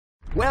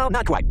Well,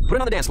 not quite. Put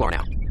it on the dance floor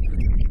now.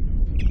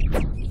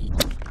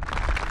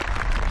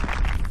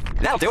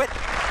 That'll do it.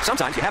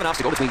 Sometimes you have an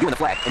obstacle between you and the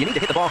flag, and you need to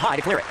hit the ball high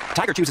to clear it.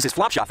 Tiger chooses his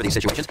flop shot for these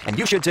situations, and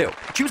you should too.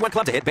 Choose one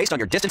club to hit based on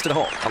your distance to the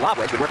hole. A lob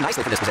wedge would work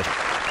nicely for this position.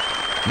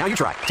 Now you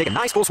try. Take a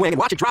nice full swing and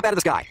watch it drop out of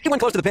the sky. Hit one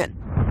close to the pin.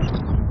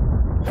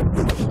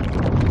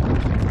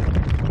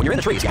 When you're in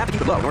the trees, you have to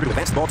keep it low in order to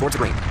advance the ball towards the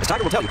green. As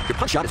Tiger will tell you, your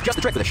punch shot is just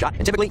the trick for this shot,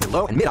 and typically your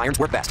low and mid irons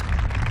work best.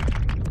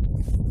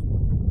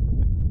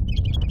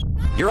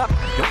 You're up.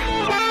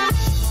 Go.